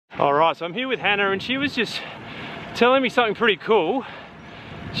Alright, so I'm here with Hannah and she was just telling me something pretty cool.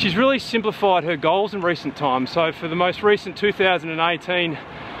 She's really simplified her goals in recent times. So for the most recent 2018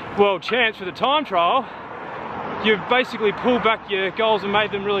 World Champs for the time trial, you've basically pulled back your goals and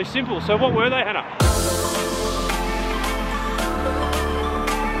made them really simple. So what were they, Hannah?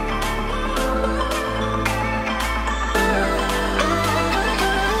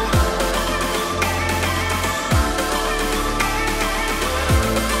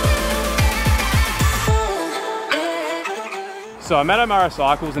 So I'm at O'Mara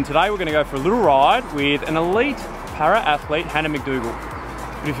Cycles and today we're going to go for a little ride with an elite para-athlete, Hannah Macdougall.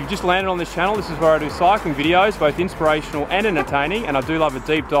 But if you've just landed on this channel, this is where I do cycling videos, both inspirational and entertaining, and I do love a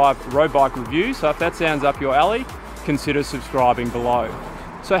deep dive road bike review, so if that sounds up your alley, consider subscribing below.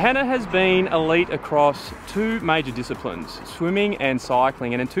 So Hannah has been elite across two major disciplines, swimming and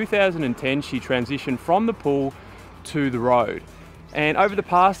cycling, and in 2010 she transitioned from the pool to the road. And over the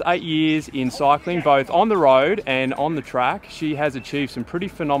past 8 years in cycling, both on the road and on the track, she has achieved some pretty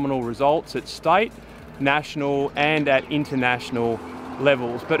phenomenal results at state, national and at international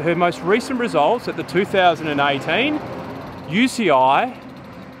levels. But her most recent results at the 2018 UCI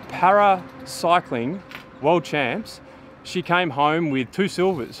Paralympic World Champs, she came home with 2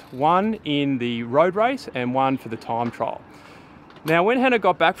 silvers, one in the road race and one for the time trial. Now, when Hannah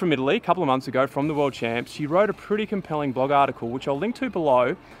got back from Italy a couple of months ago from the World Champs, she wrote a pretty compelling blog article, which I'll link to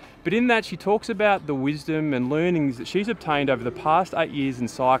below. But in that, she talks about the wisdom and learnings that she's obtained over the past 8 years in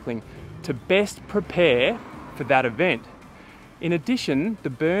cycling to best prepare for that event. In addition, the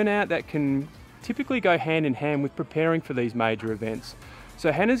burnout that can typically go hand in hand with preparing for these major events.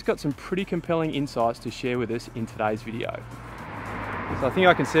 So Hannah's got some pretty compelling insights to share with us in today's video. So I think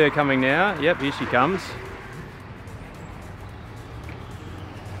I can see her coming now. Yep, here she comes.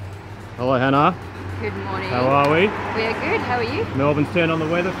 Hello Hannah. Good morning. How are we? We are good, how are you? Melbourne's turned on the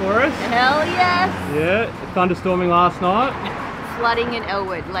weather for us. Hell yes! Yeah, thunderstorming last night. Flooding in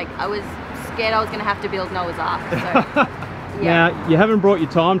Elwood, like I was scared I was going to have to build Noah's Ark. So, yeah. Now, you haven't brought your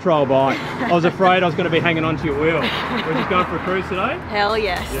time trial bike. I was afraid I was going to be hanging onto your wheel. We're just going for a cruise today? Hell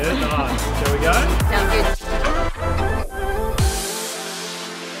yes. Yeah, nice. Shall we go? Sounds good.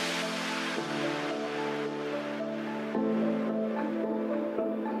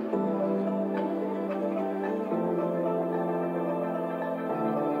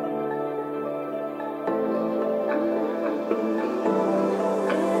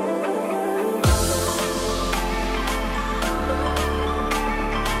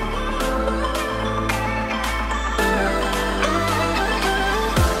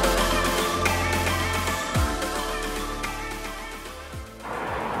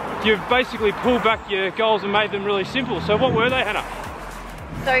 You've basically pulled back your goals and made them really simple. So what were they, Hannah?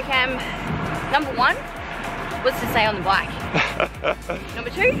 So Cam, number 1 was to stay on the bike.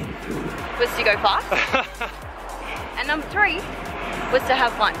 Number 2 was to go fast. And number 3 was to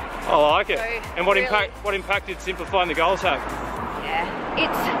have fun. I like it. So and what really, impact did simplifying the goals have? Yeah,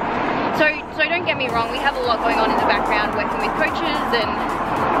 so don't get me wrong, we have a lot going on in the background, working with coaches and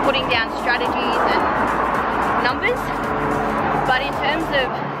putting down strategies and numbers. But in terms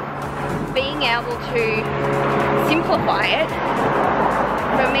of being able to simplify it,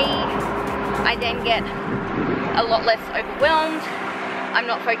 for me, I then get a lot less overwhelmed. I'm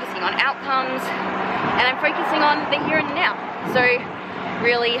not focusing on outcomes, and I'm focusing on the here and now. So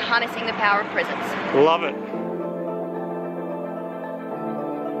really harnessing the power of presence. Love it.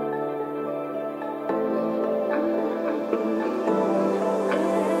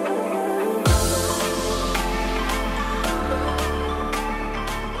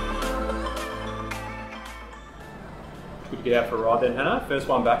 Good to get out for a ride then, Hannah. First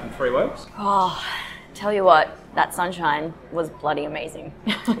one back in 3 weeks. Oh, tell you what, that sunshine was bloody amazing.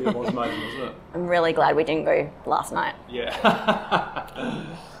 It was amazing, wasn't it? I'm really glad we didn't go last night. Yeah.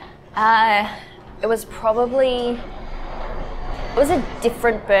 It was a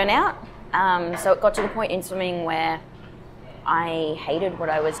different burnout. So it got to the point in swimming where I hated what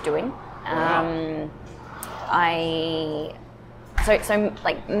I was doing. Wow. So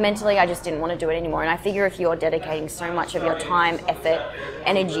like mentally I just didn't want to do it anymore, and I figure if you're dedicating so much of your time, effort,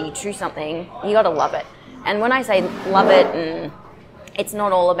 energy to something, you got to love it. And when I say love it, and it's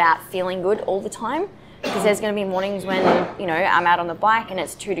not all about feeling good all the time, because there's going to be mornings when, you know, I'm out on the bike and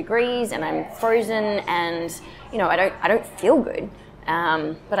it's 2 degrees and I'm frozen and, you know, I don't feel good,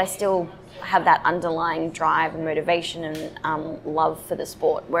 but I still have that underlying drive and motivation and love for the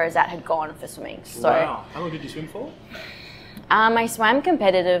sport, whereas that had gone for swimming. So, wow. How long did you swim for? I swam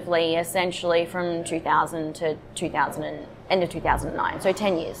competitively essentially from 2000 to 2008. end of 2009, so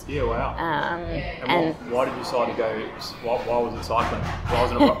 10 years. Yeah, wow. And why did you decide to go, why was it cycling? Why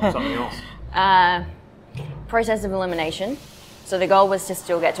wasn't it something else? Process of elimination. So the goal was to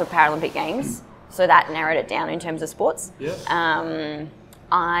still get to a Paralympic Games, so that narrowed it down in terms of sports. Yeah.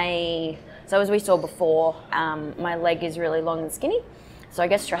 So as we saw before, my leg is really long and skinny, so I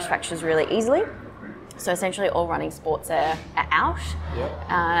get stress fractures really easily. So essentially all running sports are out. Yep.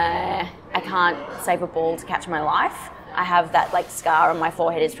 I can't save a ball to catch my life. I have that like scar on my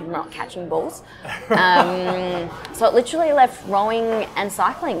forehead is from not catching balls. So it literally left rowing and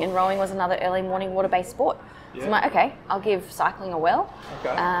cycling, and rowing was another early morning water-based sport. Yeah. So I'm like, okay, I'll give cycling a whirl.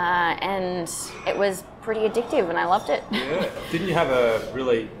 Okay. And it was pretty addictive and I loved it. Yeah. Didn't you have a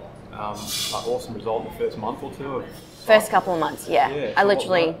really awesome result in the first month or two? First couple of months, yeah. I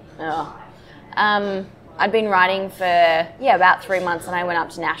literally... I'd been riding for about 3 months, and I went up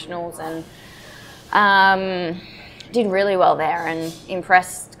to nationals and did really well there and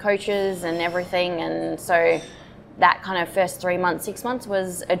impressed coaches and everything. And so that kind of first 3 months, 6 months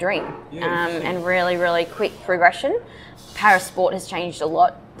was a dream. And really, really quick progression. Parasport has changed a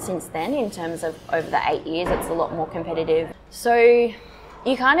lot since then in terms of over the 8 years. It's a lot more competitive. So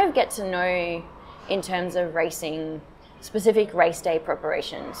you kind of get to know in terms of racing specific race day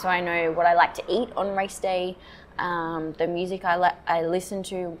preparation. So I know what I like to eat on race day, the music I listen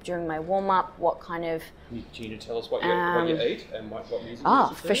to during my warm-up, what kind of... Can you tell us what you eat and what music you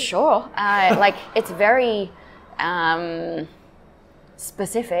listen to? For sure. Like, it's very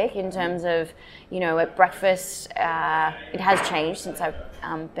specific in terms of, you know, at breakfast, it has changed since I've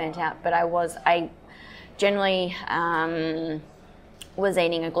burnt out, but I generally... was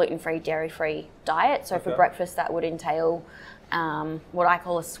eating a gluten-free, dairy-free diet. So for breakfast, that would entail what I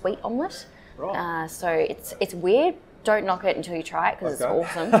call a sweet omelette. Right. So it's weird. Don't knock it until you try it because it's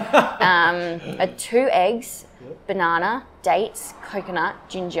awesome. 2 eggs, banana, dates, coconut,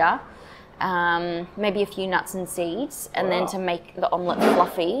 ginger, maybe a few nuts and seeds, and then to make the omelette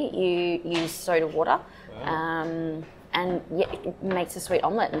fluffy, you use soda water. And it makes a sweet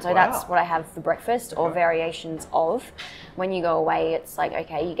omelette. And so that's what I have for breakfast, or variations of. When you go away, it's like,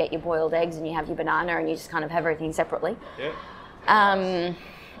 okay, you get your boiled eggs and you have your banana and you just kind of have everything separately. Yeah.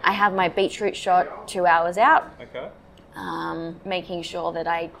 I have my beetroot shot 2 hours out. Okay. Making sure that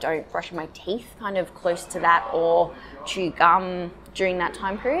I don't brush my teeth kind of close to that or chew gum during that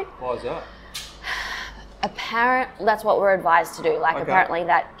time period. Why is that? That's what we're advised to do. Like apparently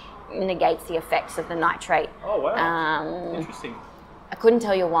that negates the effects of the nitrate. Oh wow! Interesting. I couldn't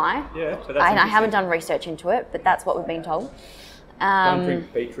tell you why. Yeah, so that's I haven't done research into it, but that's what we've been told. Don't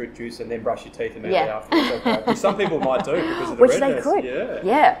drink beetroot juice and then brush your teeth immediately afterwards. Okay. Some people might do because of the redness. Which they could.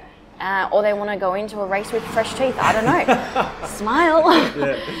 Yeah. Or they want to go into a race with fresh teeth. I don't know. Smile.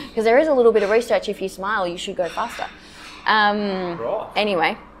 Because there is a little bit of research. If you smile, you should go faster. Right.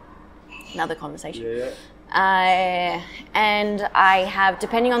 Anyway, another conversation. Yeah. And I have,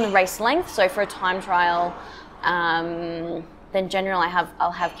 depending on the race length, so for a time trial, then generally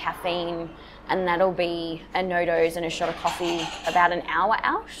I'll have caffeine, and that'll be a no-dose and a shot of coffee about an hour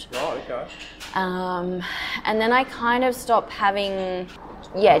out. Oh, okay. And then I kind of stop having,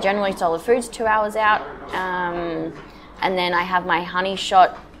 generally solid foods 2 hours out, and then I have my honey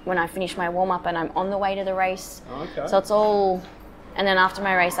shot when I finish my warm-up and I'm on the way to the race. Oh, okay. So it's all... And then after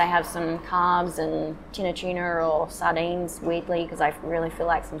my race, I have some carbs and tin of tuna or sardines, weirdly, because I really feel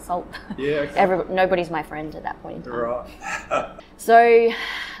like some salt. Yeah, okay. Nobody's my friend at that point in time. Right. So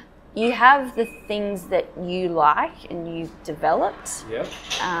you have the things that you like and you've developed. Yeah.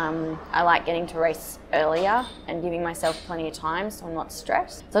 I like getting to race earlier and giving myself plenty of time so I'm not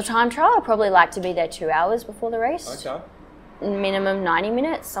stressed. So time trial, I probably like to be there 2 hours before the race. Okay. Minimum 90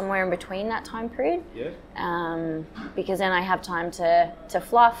 minutes, somewhere in between that time period. Yeah. Because then I have time to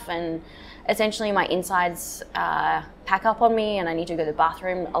fluff, and essentially my insides pack up on me and I need to go to the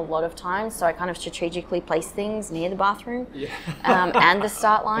bathroom a lot of times, so I kind of strategically place things near the bathroom. Yeah. And the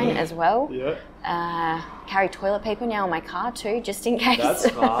start line as well. Yeah. Carry toilet paper now in my car too, just in case.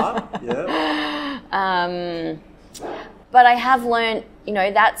 That's smart. Yeah. But I have learned,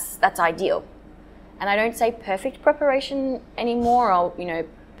 that's ideal. And I don't say perfect preparation anymore, or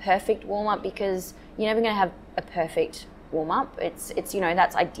perfect warm up, because you're never going to have a perfect warm up. It's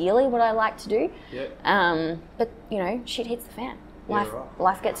that's ideally what I like to do. Yeah. But shit hits the fan. Right.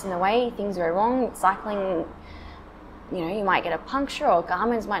 Life gets in the way. Things go wrong. Cycling, you might get a puncture, or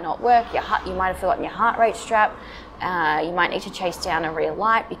Garmin's might not work. You might have forgotten your heart rate strap. You might need to chase down a rear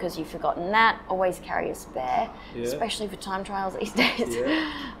light because you've forgotten that. Always carry a spare, especially for time trials these days.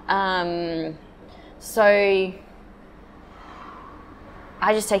 Yeah. So I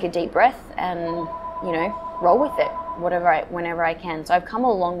just take a deep breath and, roll with it. whenever I can. So I've come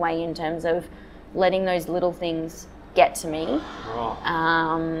a long way in terms of letting those little things get to me.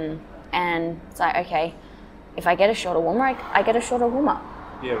 Right. And it's like, okay, if I get a shorter warm-up, I get a shorter warm-up.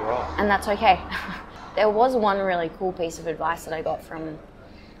 Yeah, right. And that's okay. There was one really cool piece of advice that I got from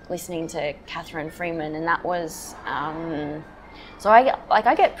listening to Catherine Freeman, and that was, so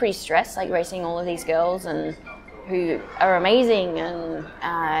I get pretty stressed, like racing all of these girls and who are amazing and,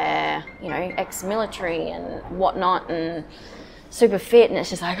 ex-military and whatnot and super fit, and it's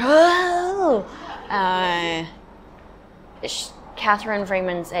just like, oh. Catherine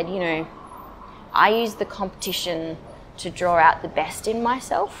Freeman said, I use the competition to draw out the best in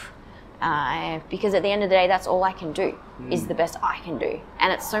myself, because at the end of the day, that's all I can do is the best I can do.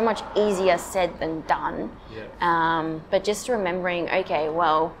 And it's so much easier said than done. Yeah. But just remembering, okay,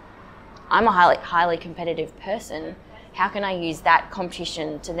 well, I'm a highly competitive person. How can I use that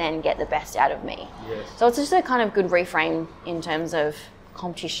competition to then get the best out of me? Yes. So it's just a kind of good reframe in terms of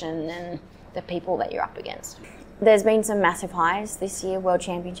competition and the people that you're up against. There's been some massive highs this year, World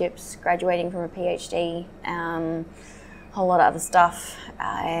Championships, graduating from a PhD, a whole lot of other stuff.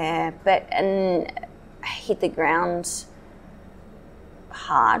 But I hit the ground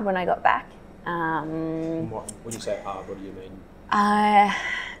hard when I got back. When you say hard, what do you mean?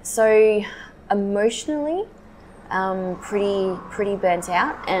 So emotionally, pretty burnt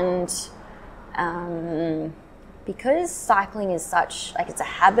out, and because cycling is such, like, it's a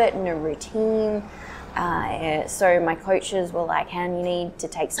habit and a routine. So my coaches were like, Han, you need to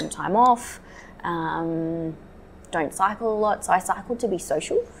take some time off. Don't cycle a lot. So I cycled to be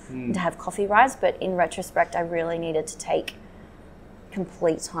social, to have coffee rides, but in retrospect, I really needed to take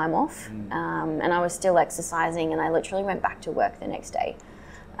complete time off. And I was still exercising, and I literally went back to work the next day.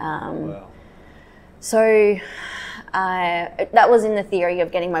 Wow. So that was in the theory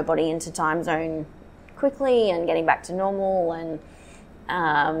of getting my body into time zone quickly and getting back to normal, and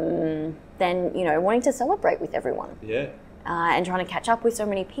then, wanting to celebrate with everyone. Yeah. And trying to catch up with so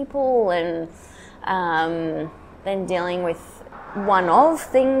many people, and then dealing with one of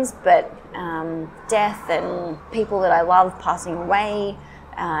things, but death and people that I love passing away.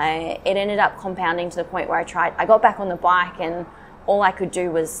 It ended up compounding to the point where I got back on the bike, and all I could do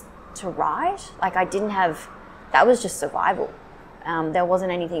was to ride. Like, that was just survival. There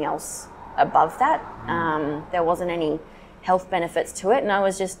wasn't anything else above that. There wasn't any health benefits to it, and I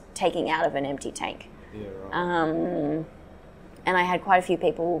was just taking out of an empty tank. Yeah, right. And I had quite a few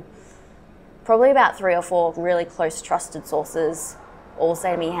people, probably about 3 or 4 really close trusted sources, all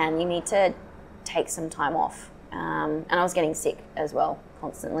say to me, Han, you need to take some time off. And I was getting sick as well,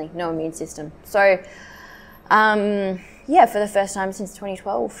 constantly, no immune system. So for the first time since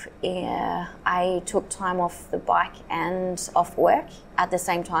 2012, I took time off the bike and off work at the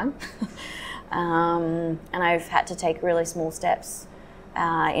same time. And I've had to take really small steps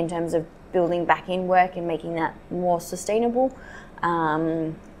in terms of building back in work and making that more sustainable.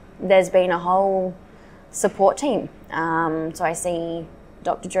 There's been a whole support team. So I see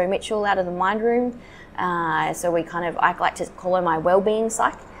Dr. Jo Mitchell out of the Mind Room. So I like to call her my wellbeing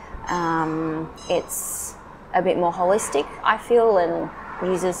psych. It's a bit more holistic, I feel, and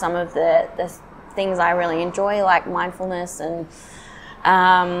uses some of the things I really enjoy, like mindfulness and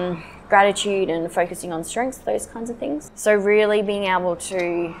gratitude and focusing on strengths, those kinds of things. So really being able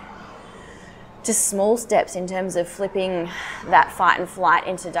to just small steps in terms of flipping that fight and flight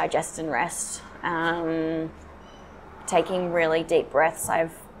into digest and rest. Taking really deep breaths.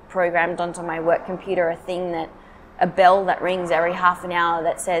 I've programmed onto my work computer a bell that rings every half an hour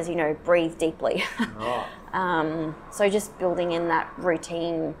that says, breathe deeply. Oh. So just building in that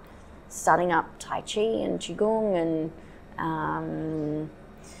routine, starting up Tai Chi and Qigong, and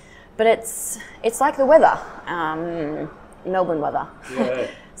but it's like the weather, Melbourne weather. Yeah.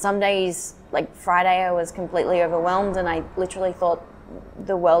 Some days, like Friday, I was completely overwhelmed, and I literally thought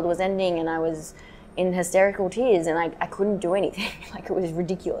the world was ending, and I was in hysterical tears, and I couldn't do anything. Like, it was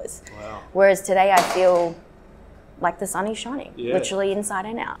ridiculous. Wow. Whereas today I feel like the sun is shining, literally inside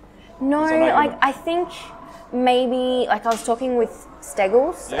and out. No, I think maybe, like, I was talking with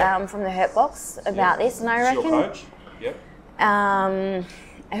Steggles from the Hurt Box about this, and I reckon... Your coach? Yep.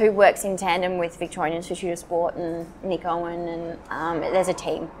 Who works in tandem with Victorian Institute of Sport and Nick Owen, and there's a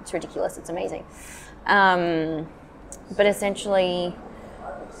team. It's ridiculous. It's amazing. But essentially,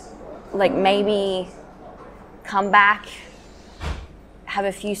 like, maybe come back, have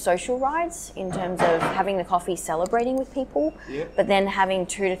a few social rides in terms of having the coffee, celebrating with people, but then having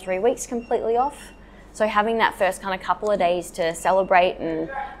 2 to 3 weeks completely off. So having that first kind of couple of days to celebrate,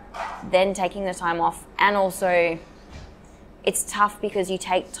 and then taking the time off. And also, it's tough because you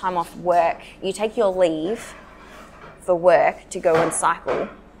take time off work, you take your leave for work to go and cycle.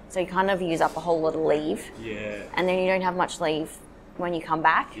 So you kind of use up a whole lot of leave. Yeah. And then you don't have much leave when you come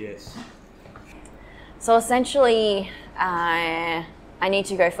back. Yes. So essentially, I need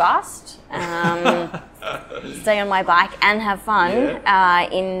to go fast, stay on my bike and have fun. Yeah.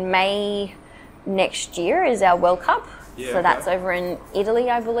 In May next year is our World Cup. Yeah, So that's over in Italy,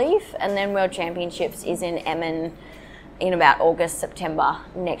 I believe. And then World Championships is in Emmen in about August, September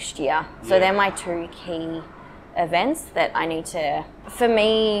next year. So they're my two key events that I need to, for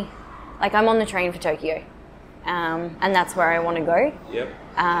me, like I'm on the train for Tokyo. And that's where I want to go. Yep.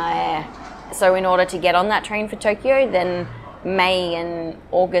 So in order to get on that train for Tokyo, then May and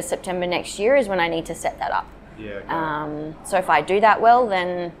August, September next year is when I need to set that up. Yeah. Okay. So if I do that well,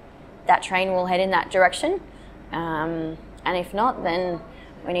 then that train will head in that direction. And if not, then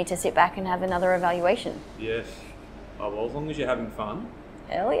we need to sit back and have another evaluation. Yes. Oh, well, as long as you're having fun.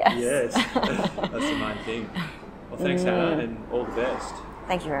 Hell yes. Yes. That's the main thing. Well, thanks, Hannah, and all the best.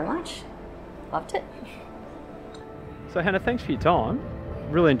 Thank you very much. Loved it. So, Hannah, thanks for your time.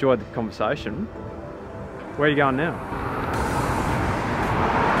 Really enjoyed the conversation. Where are you going now?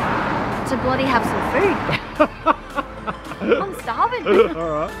 To bloody have some food. I'm starving. All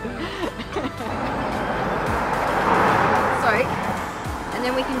right. So, and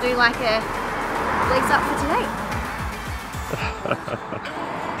then we can do like a legs up for today.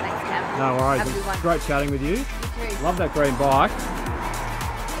 Thanks, Cam. No worries. Have a good one. Great chatting with you. You too. Love that green bike.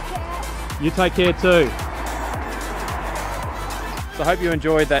 Take care. You take care too. So I hope you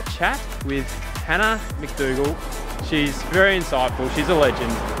enjoyed that chat with Hannah Macdougall. She's very insightful. She's a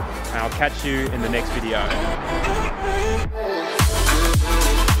legend. And I'll catch you in the next video.